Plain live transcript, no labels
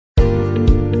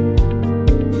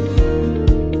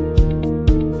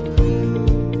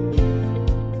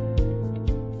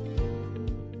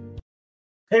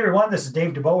Hey everyone, this is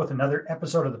Dave Dubeau with another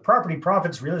episode of the Property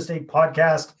Profits Real Estate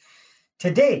Podcast.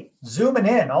 Today, zooming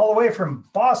in all the way from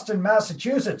Boston,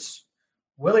 Massachusetts,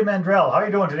 Willie Mandrell. How are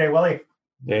you doing today, Willie?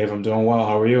 Dave, I'm doing well.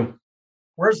 How are you?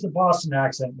 Where's the Boston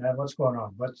accent, man? What's going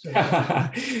on?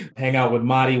 Hang out with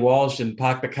Marty Walsh and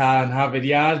park the car in Harvard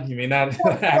Yard? You mean that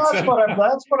accent? That's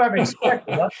what I'm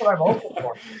expecting. That's what I'm hoping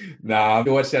for. No, I'm a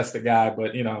Dorchester guy,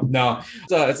 but no.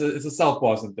 So it's a South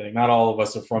Boston thing. Not all of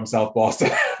us are from South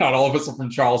Boston. Not all of us are from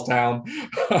Charlestown.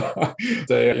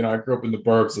 So, I grew up in the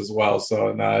burbs as well.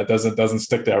 So no, it doesn't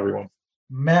stick to everyone.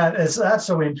 Man, that's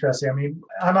so interesting. I mean,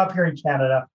 I'm up here in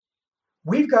Canada.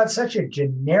 We've got such a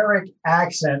generic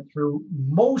accent through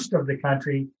most of the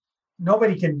country.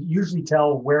 Nobody can usually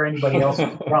tell where anybody else is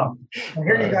from. And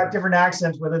here you got different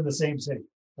accents within the same city.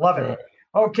 Love it.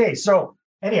 Okay, so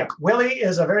anyhow, Willie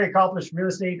is a very accomplished real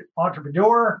estate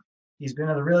entrepreneur. He's been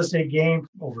in the real estate game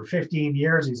over 15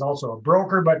 years. He's also a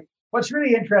broker. But what's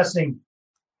really interesting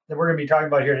that we're going to be talking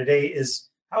about here today is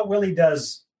how Willie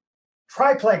does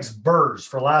triplex BRRRRs,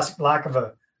 for lack of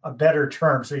a better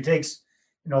term. So he takes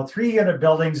 3-unit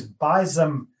buildings, buys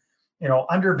them,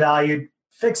 undervalued,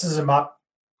 fixes them up,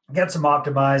 gets them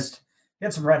optimized,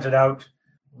 gets them rented out,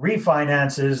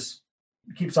 refinances,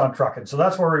 keeps on trucking. So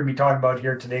that's what we're going to be talking about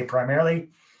here today primarily.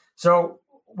 So,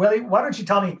 Willie, why don't you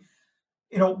tell me,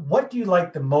 what do you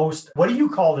like the most? What do you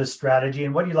call this strategy,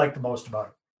 and what do you like the most about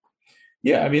it?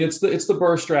 Yeah, I mean, it's the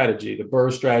BRRRR strategy. The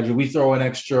BRRRR strategy, we throw an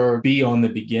extra B on the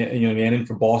beginning, and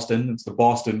for Boston, it's the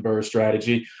Boston BRRRR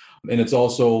strategy. And it's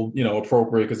also,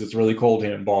 appropriate because it's really cold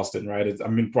here in Boston, right?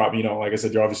 Probably, like I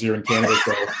said, you're in Canada,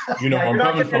 so where I'm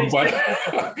coming from. But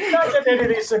not getting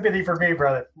any sympathy for me,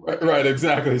 brother. Right,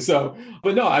 exactly. So,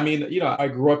 but no, I mean, I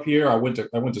grew up here. I went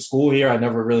to school here. I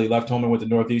never really left home. I went to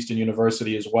Northeastern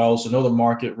University as well, so know the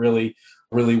market really,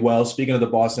 really well. Speaking of the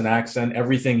Boston accent,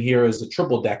 everything here is a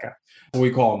triple decker. We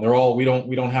call them. They're all. We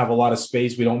don't have a lot of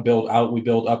space. We don't build out. We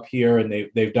build up here, and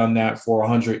they've done that for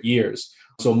 100 years.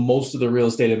 So most of the real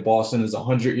estate in Boston is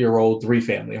 100-year-old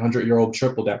 3-family, 100-year-old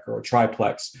triple decker or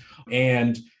triplex.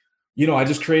 And, I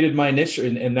just created my niche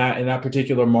in that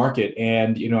particular market.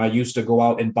 And, I used to go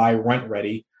out and buy rent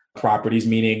ready properties,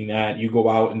 meaning that you go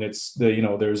out and it's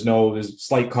there's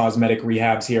slight cosmetic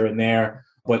rehabs here and there,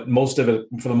 but most of it,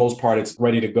 for the most part, it's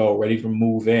ready to go, ready to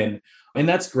move in. And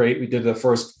that's great. We did the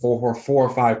first four or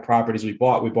five properties we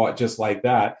bought just like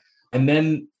that. And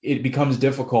then it becomes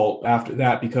difficult after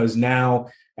that because now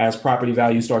as property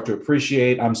values start to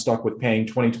appreciate, I'm stuck with paying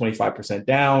 25%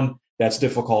 down. That's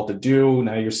difficult to do.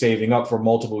 Now you're saving up for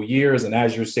multiple years. And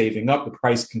as you're saving up, the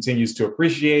price continues to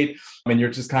appreciate. And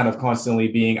you're just kind of constantly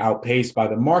being outpaced by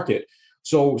the market.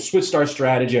 So switched our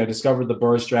strategy. I discovered the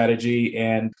BRRRR strategy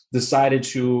and decided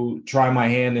to try my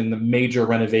hand in the major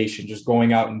renovation, just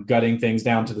going out and gutting things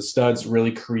down to the studs,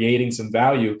 really creating some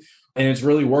value. And it's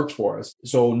really worked for us.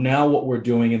 So now what we're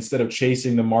doing, instead of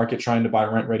chasing the market, trying to buy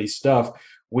rent-ready stuff,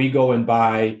 we go and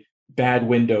buy bad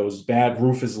windows, bad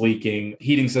roof is leaking,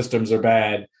 heating systems are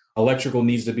bad, electrical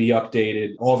needs to be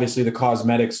updated. Obviously, the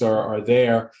cosmetics are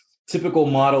there. Typical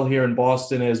model here in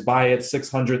Boston is buy at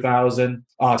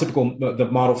 $600,000. The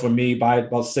model for me, buy at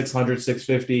about $600,000,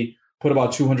 $650,000, put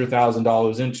about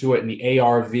 $200,000 into it, and the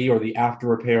ARV or the after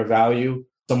repair value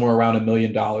somewhere around $1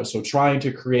 million. So trying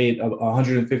to create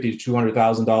 $150,000 to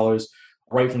 $200,000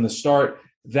 right from the start.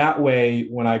 That way,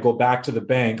 when I go back to the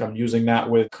bank, I'm using that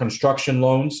with construction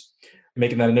loans,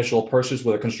 making that initial purchase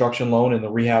with a construction loan and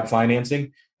the rehab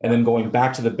financing, and then going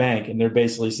back to the bank. And they're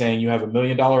basically saying you have $1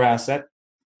 million asset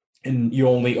and you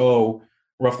only owe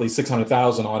roughly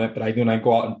 $600,000 on it. But I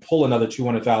go out and pull another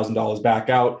 $200,000 back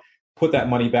out, put that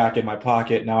money back in my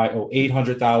pocket. Now I owe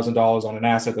 $800,000 on an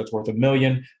asset that's worth $1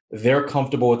 million. They're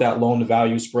comfortable with that loan to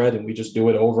value spread, and we just do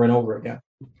it over and over again.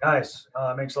 Nice.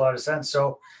 Makes a lot of sense.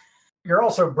 So you're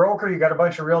also a broker. You got a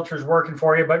bunch of realtors working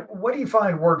for you, but what do you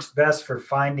find works best for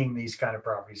finding these kind of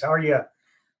properties? How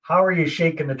are you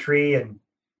shaking the tree, and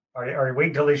are you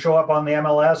waiting till they show up on the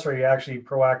MLS, or are you actually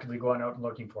proactively going out and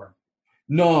looking for them?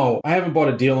 No, I haven't bought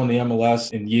a deal on the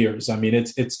MLS in years. I mean,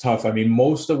 it's tough. I mean,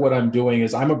 most of what I'm doing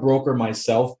is I'm a broker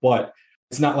myself, but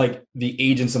it's not like the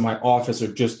agents in my office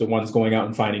are just the ones going out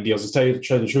and finding deals. To tell you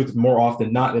the truth, more often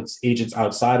than not, it's agents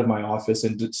outside of my office.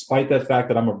 And despite the fact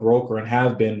that I'm a broker and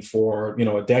have been for,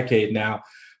 a decade now,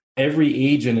 every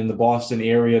agent in the Boston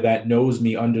area that knows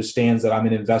me understands that I'm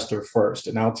an investor first.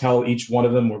 And I'll tell each one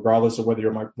of them, regardless of whether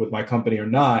you're with my company or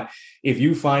not, if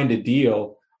you find a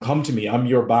deal, come to me. I'm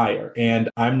your buyer. And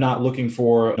I'm not looking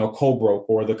for co-broke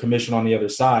or the commission on the other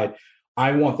side.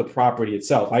 I want the property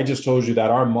itself. I just told you that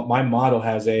my model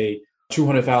has a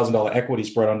 $200,000 equity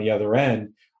spread on the other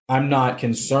end. I'm not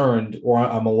concerned, or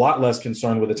I'm a lot less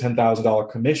concerned with a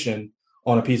 $10,000 commission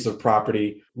on a piece of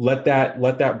property. Let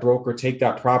that broker take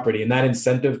that property, and that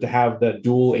incentive to have the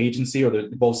dual agency or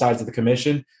both sides of the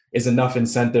commission is enough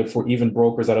incentive for even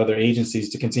brokers at other agencies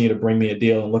to continue to bring me a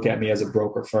deal and look at me as a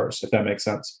broker first, if that makes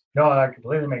sense. No, that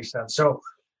completely makes sense. So,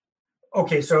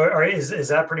 okay, so is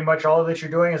that pretty much all that you're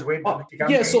doing? Is waiting for the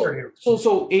yeah.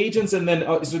 So agents, and then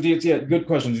good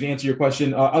question. To answer your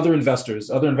question, other investors,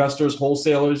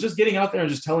 wholesalers, just getting out there and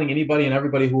just telling anybody and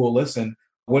everybody who will listen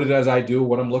what it is I do,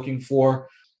 what I'm looking for.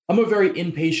 I'm a very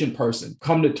impatient person.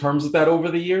 Come to terms with that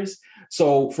over the years.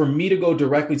 So for me to go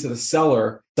directly to the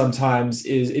seller sometimes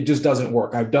it just doesn't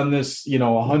work. I've done this,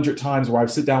 100 times where I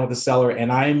sit down with the seller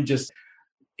and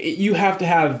you have to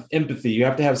have empathy, you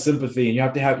have to have sympathy, and you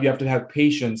have to have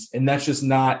patience. And that's just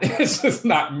not, it's just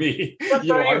not me.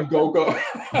 I'm go.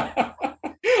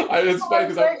 It's funny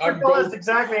because that's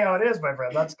exactly how it is, my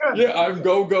friend. That's good. Yeah, I'm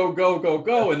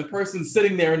go. And the person's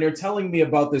sitting there and they're telling me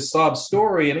about this sob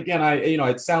story. And again,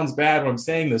 it sounds bad when I'm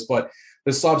saying this, but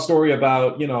the sob story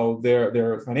about,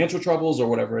 their financial troubles or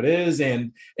whatever it is.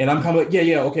 And I'm kind of like,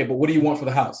 yeah, okay, but what do you want for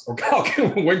the house? Or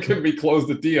when can we close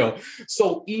the deal?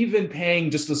 So even paying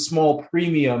just a small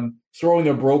premium, throwing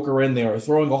a broker in there, or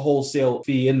throwing a wholesale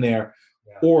fee in there,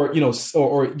 or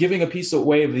giving a piece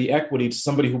away of the equity to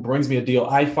somebody who brings me a deal,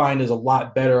 I find is a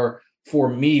lot better for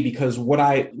me, because what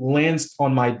lands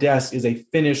on my desk is a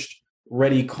finished,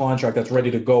 ready contract that's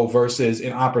ready to go versus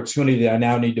an opportunity that I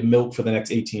now need to milk for the next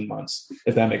 18 months,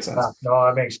 if that makes sense. No,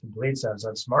 that makes complete sense.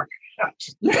 That's smart.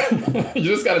 You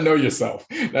just got to know yourself.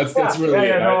 That's really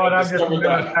it. No, and I'm just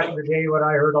back in the day when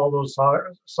I heard all those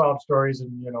sob stories,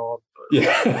 and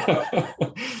yeah.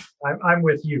 I'm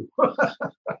with you.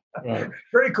 Right.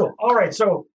 Very cool. All right,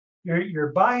 so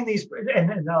you're buying these,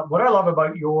 and what I love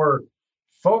about your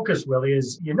focus, Willie,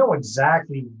 is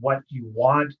exactly what you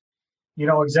want. You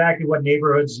know exactly what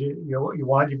neighborhoods you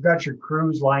want. You've got your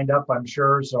crews lined up, I'm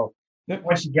sure. So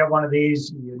once you get one of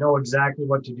these, you know exactly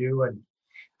what to do. And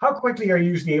how quickly are you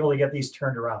usually able to get these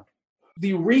turned around?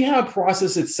 The rehab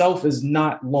process itself is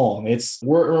not long.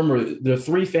 Remember, there are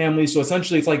 3 families. So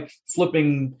essentially it's like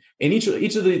flipping in each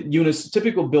of the units.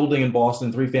 Typical building in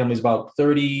Boston, 3 families, about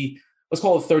 30, let's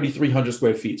call it 3,300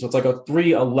 square feet. So it's like a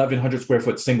 1,100 square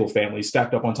foot single family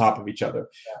stacked up on top of each other.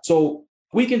 Yeah. So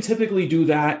we can typically do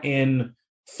that in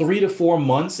 3 to 4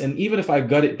 months. And even if I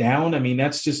gut it down, I mean,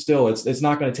 that's just still, it's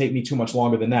not going to take me too much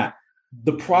longer than that.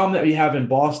 The problem that we have in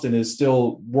Boston is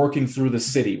still working through the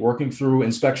city, working through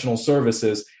inspectional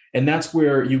services. And that's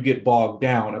where you get bogged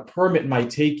down. A permit might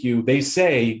take you, they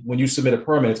say when you submit a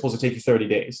permit, it's supposed to take you 30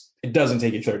 days. It doesn't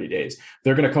take you 30 days.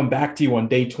 They're going to come back to you on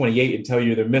day 28 and tell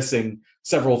you they're missing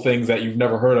several things that you've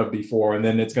never heard of before. And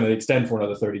then it's going to extend for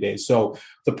another 30 days. So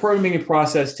the permitting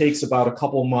process takes about a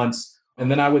couple months.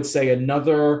 And then I would say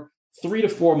another 3 to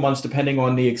 4 months, depending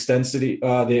on the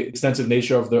extensive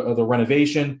nature of the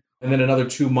renovation. And then another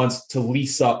 2 months to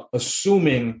lease up,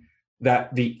 assuming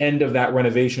that the end of that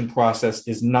renovation process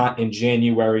is not in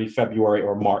January, February,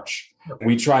 or March. Okay.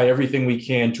 We try everything we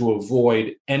can to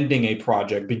avoid ending a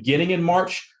project. Beginning in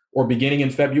March or beginning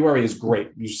in February is great.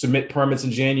 You submit permits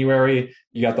in January,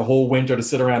 you got the whole winter to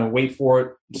sit around and wait for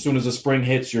it. As soon as the spring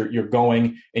hits, you're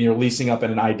going and you're leasing up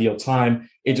at an ideal time.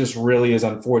 It just really is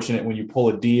unfortunate when you pull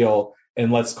a deal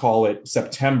and let's call it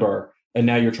September, and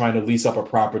now you're trying to lease up a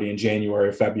property in January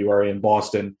or February in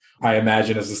Boston. I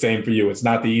imagine it's the same for you. It's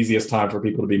not the easiest time for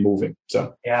people to be moving.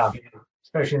 So yeah,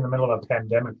 especially in the middle of a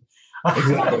pandemic.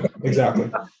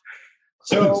 Exactly.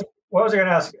 So what was I going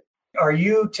to ask? Are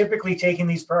you typically taking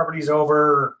these properties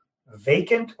over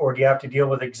vacant, or do you have to deal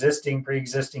with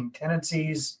pre-existing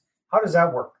tenancies? How does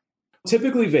that work?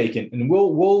 Typically vacant. And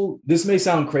this may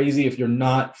sound crazy if you're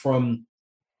not from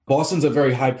Boston's a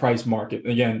very high price market.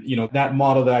 Again, that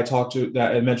model that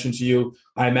I mentioned to you,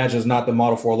 I imagine is not the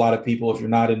model for a lot of people if you're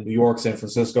not in New York, San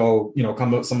Francisco,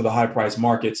 come up some of the high price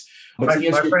markets. But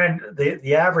my friend,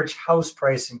 the average house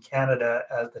price in Canada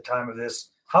at the time of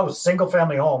this single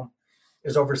family home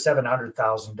is over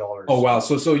 $700,000. Oh wow!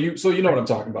 So you know what I'm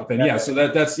talking about then? Yeah. So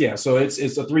So it's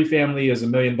a 3-family is $1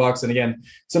 million. And again,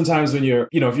 sometimes when you're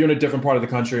if you're in a different part of the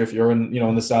country, if you're in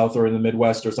in the South or in the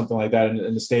Midwest or something like that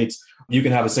in the States, you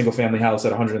can have a single family house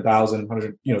at $100,000,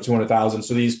 $200,000.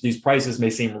 So these prices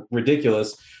may seem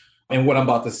ridiculous, and what I'm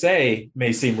about to say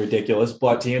may seem ridiculous.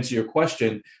 But to answer your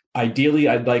question, ideally,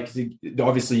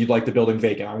 obviously you'd like the building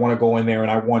vacant. I want to go in there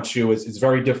and I want it's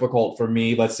very difficult for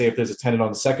me. Let's say if there's a tenant on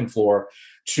the second floor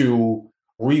to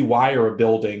rewire a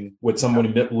building with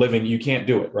someone living, you can't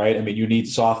do it, right? I mean, you need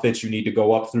soffits, you need to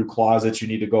go up through closets, you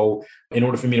need to go, in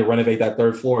order for me to renovate that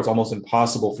third floor, it's almost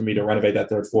impossible for me to renovate that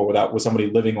third floor with somebody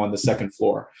living on the second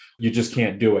floor. You just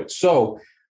can't do it. So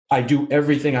I do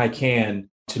everything I can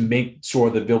to make sure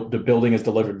the building is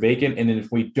delivered vacant. And then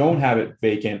if we don't have it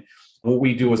vacant, what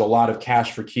we do is a lot of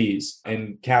cash for keys.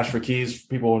 And cash for keys, for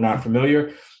people who are not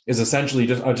familiar, is essentially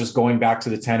just going back to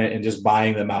the tenant and just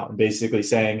buying them out and basically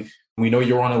saying, we know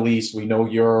you're on a lease, we know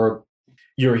you're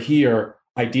here.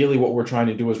 Ideally, what we're trying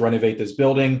to do is renovate this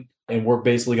building, and we're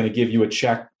basically going to give you a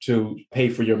check to pay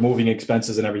for your moving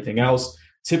expenses and everything else.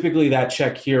 Typically, that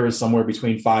check here is somewhere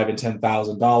between $5,000 and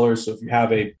 $10,000. So if you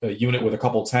have a unit with a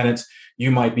couple tenants,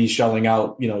 you might be shelling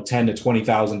out, $10,000 to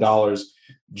 $20,000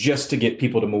 just to get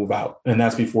people to move out, and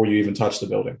that's before you even touch the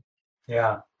building.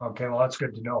 Yeah. Okay. Well, that's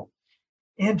good to know.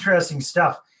 Interesting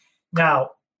stuff.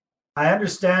 Now, I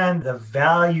understand the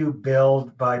value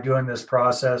build by doing this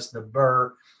process, the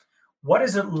BRRRR. What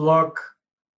does it look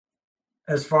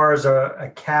as far as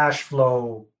a cash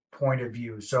flow point of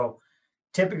view? So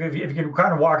typically, if you can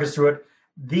kind of walk us through it,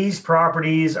 these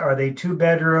properties, are they 2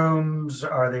 bedrooms?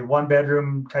 Are they 1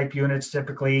 bedroom type units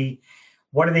typically?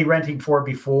 What are they renting for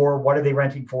before? What are they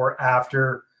renting for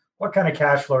after? What kind of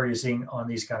cash flow are you seeing on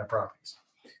these kind of properties?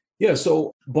 Yeah,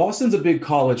 so Boston's a big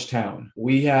college town.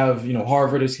 We have,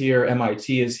 Harvard is here,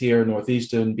 MIT is here,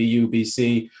 Northeastern, BU,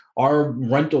 BC. Our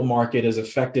rental market is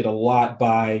affected a lot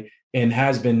by, and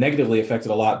has been negatively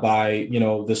affected a lot by,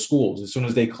 the schools. As soon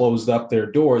as they closed up their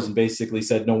doors and basically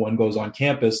said no one goes on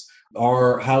campus,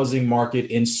 our housing market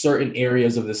in certain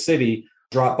areas of the city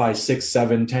dropped by 6,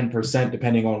 7, 10%,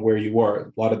 depending on where you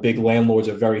were. A lot of big landlords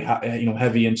are very,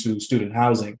 heavy into student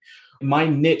housing. My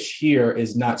niche here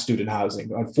is not student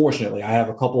housing. Unfortunately, I have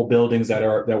a couple of buildings that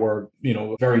were,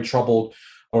 very troubled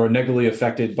or negatively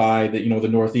affected by the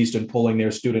Northeastern pulling their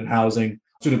student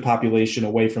population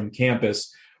away from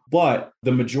campus. But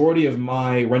the majority of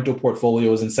my rental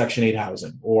portfolio is in Section 8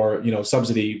 housing or,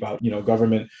 subsidy,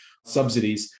 government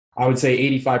subsidies. I would say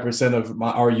 85% of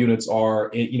our units are,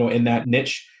 in that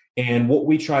niche. And what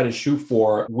we try to shoot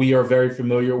for, we are very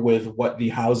familiar with what the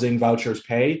housing vouchers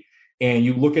pay. And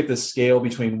you look at the scale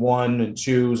between 1 and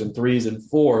 2s and 3s and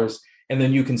 4s, and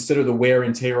then you consider the wear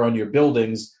and tear on your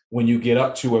buildings when you get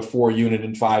up to a 4-unit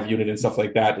and 5-unit and stuff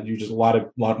like that. And you just a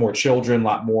lot more children,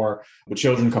 with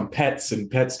children come pets, and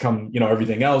pets come,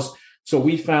 everything else. So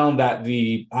we found that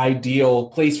the ideal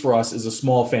place for us is a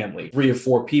small family, 3 or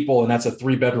 4 people, and that's a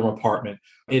 3-bedroom apartment.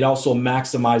 It also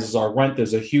maximizes our rent.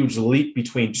 There's a huge leap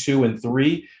between 2 and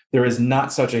 3. There is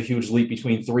not such a huge leap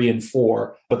between 3 and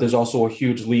 4, but there's also a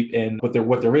huge leap in what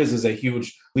there is a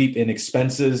huge leap in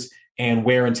expenses and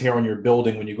wear and tear on your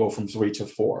building when you go from 3 to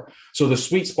 4. So the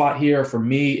sweet spot here for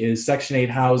me is Section 8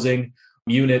 housing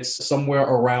units, somewhere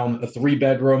around a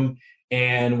 3-bedroom.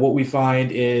 And what we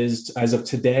find is, as of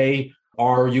today,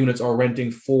 our units are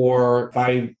renting for, if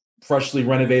I freshly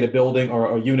renovate a building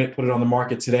or a unit, put it on the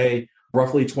market today,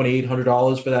 roughly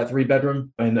 $2,800 for that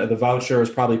 3-bedroom. And the voucher is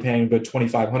probably paying a good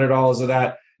 $2,500 of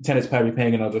that. Tenant's probably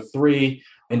paying another $3,000.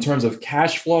 In terms of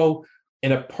cash flow,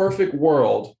 in a perfect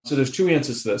world, so there's 2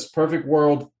 answers to this. Perfect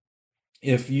world,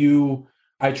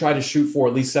 I try to shoot for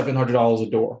at least $700 a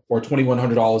door or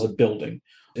 $2,100 a building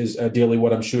is ideally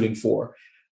what I'm shooting for.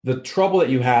 The trouble that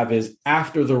you have is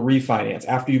after the refinance,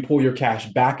 after you pull your cash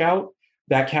back out,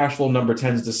 that cash flow number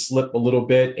tends to slip a little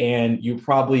bit, and you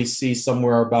probably see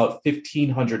somewhere about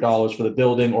 $1,500 for the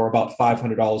building or about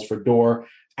 $500 for door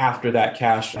after that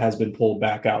cash has been pulled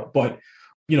back out. But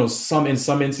in some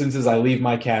instances, I leave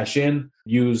my cash in,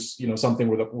 use something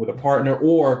with a partner,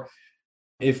 or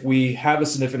if we have a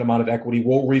significant amount of equity,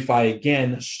 we'll refi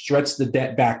again, stretch the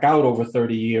debt back out over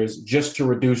 30 years just to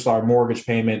reduce our mortgage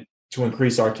payment, to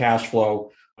increase our cash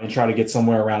flow, and try to get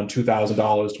somewhere around $2,000,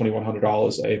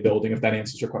 $2,100 a building, if that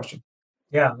answers your question.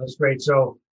 Yeah, that's great.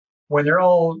 So when they're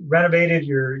all renovated,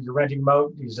 you're renting them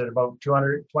out. Is it about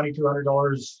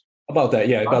 $2,200? About that,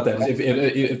 yeah, about that.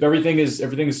 If everything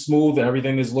is smooth and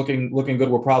everything is looking good,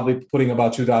 we're probably putting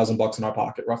about $2,000 in our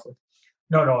pocket, roughly.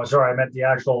 No, sorry, I meant the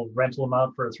actual rental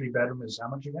amount for a 3-bedroom is how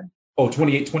much again? Oh,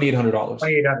 $2,800.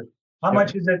 $2,800. How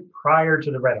much is it prior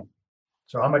to the rental?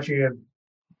 So how much are you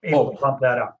able to pump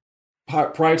that up?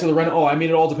 Prior to the rent? Oh, I mean,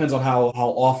 it all depends on how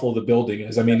awful the building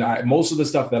is. I mean, most of the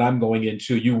stuff that I'm going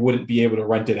into, you wouldn't be able to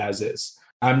rent it as is.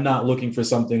 I'm not looking for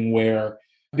something where,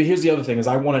 but here's the other thing is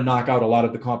I want to knock out a lot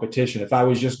of the competition. If I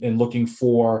was just looking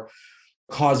for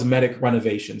cosmetic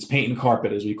renovations, paint and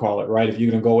carpet, as we call it, right? If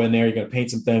you're going to go in there, you're going to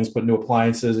paint some things, put new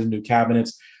appliances and new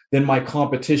cabinets, then my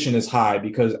competition is high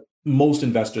because most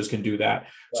investors can do that.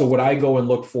 So what I go and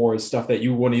look for is stuff that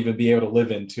you wouldn't even be able to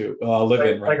live in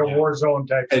right like a now. war zone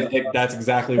type stuff. That's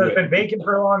exactly So what it's been vacant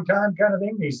for a long time kind of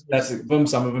thing.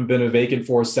 Some of them been vacant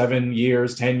for 7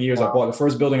 years, 10 years. Wow. The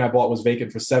first building I bought was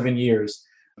vacant for 7 years,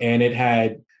 and it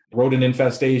had rodent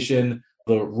infestation.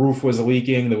 The roof was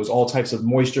leaking. There was all types of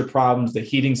moisture problems. The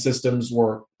heating systems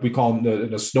were, we call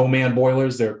them the snowman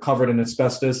boilers. They're covered in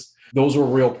asbestos. Those were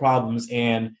real problems.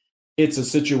 And it's a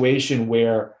situation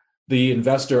where the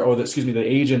investor the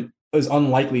agent is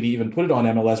unlikely to even put it on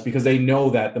MLS because they know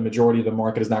that the majority of the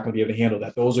market is not going to be able to handle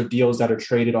that. Those are deals that are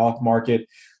traded off market.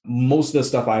 Most of the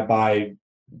stuff I buy,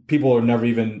 people are never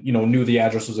even, knew the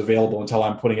address was available until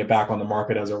I'm putting it back on the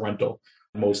market as a rental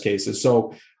in most cases.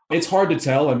 So it's hard to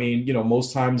tell. I mean,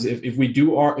 most times if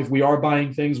we are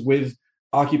buying things with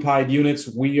occupied units,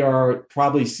 we are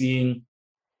probably seeing,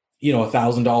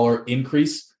 $1,000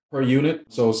 increase per unit.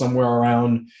 So somewhere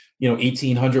around,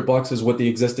 $1,800 is what the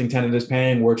existing tenant is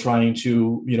paying. We're trying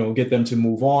to, get them to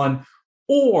move on.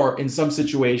 Or in some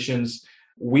situations,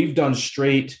 we've done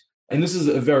straight, and this is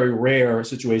a very rare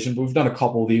situation, but we've done a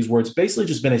couple of these where it's basically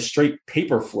just been a straight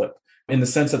paper flip in the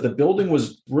sense that the building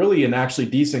was really in actually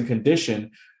decent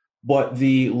condition, but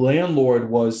the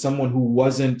landlord was someone who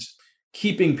wasn't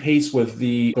keeping pace with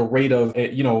the rate of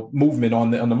movement on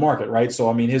the market, right? So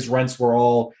I mean, his rents were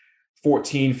all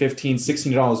 $14, $15,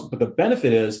 $16, but the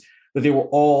benefit is that they were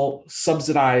all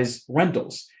subsidized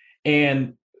rentals.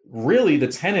 And really the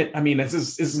tenant, I mean, this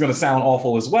is going to sound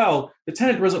awful as well. The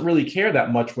tenant doesn't really care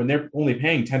that much when they're only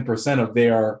paying 10% of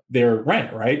their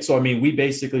rent, right? So I mean, we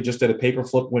basically just did a paper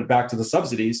flip, went back to the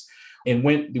subsidies, and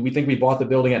we think we bought the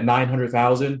building at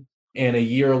 $900,000. And a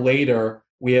year later,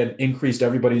 we had increased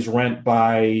everybody's rent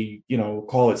by,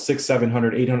 call it $600,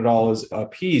 $700, $800 a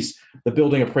piece. The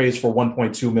building appraised for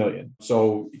 $1.2 million.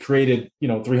 So it created,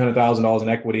 $300,000 in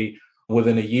equity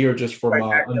within a year just from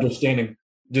understanding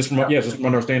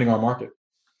our market.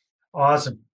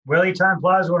 Awesome. Willie, time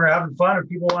flies when we're having fun. If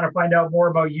people want to find out more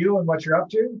about you and what you're up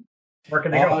to, where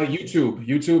can they go? YouTube.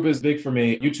 YouTube is big for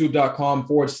me.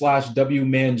 YouTube.com/W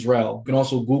Mandrell. You can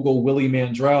also Google Willie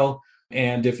Mandrell.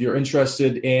 And if you're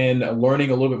interested in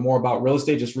learning a little bit more about real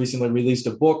estate, just recently released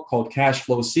a book called Cash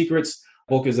Flow Secrets.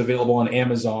 Book is available on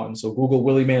Amazon. So Google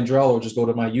Willie Mandrell or just go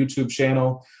to my YouTube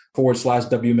channel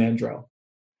 /W Mandrell.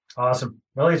 Awesome.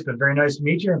 Willie, it's been very nice to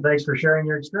meet you, and thanks for sharing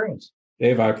your experience.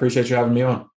 Dave, I appreciate you having me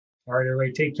on. All right,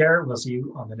 everybody, take care. We'll see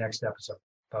you on the next episode.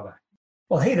 Bye-bye.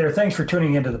 Well, hey there. Thanks for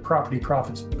tuning into the Property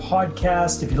Profits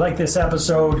Podcast. If you like this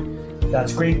episode,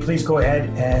 that's great. Please go ahead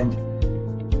and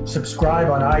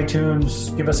subscribe on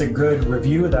iTunes. Give us a good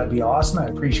review. That'd be awesome. I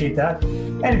appreciate that.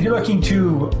 And if you're looking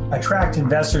to attract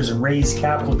investors and raise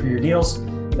capital for your deals,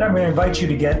 then I'm going to invite you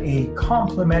to get a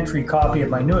complimentary copy of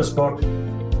my newest book.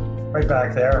 Right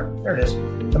back there. There it is.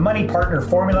 The Money Partner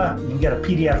Formula. You can get a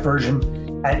PDF version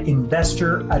at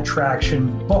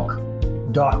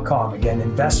investorattractionbook.com. Again,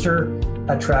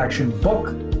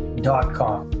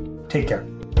 investorattractionbook.com. Take care.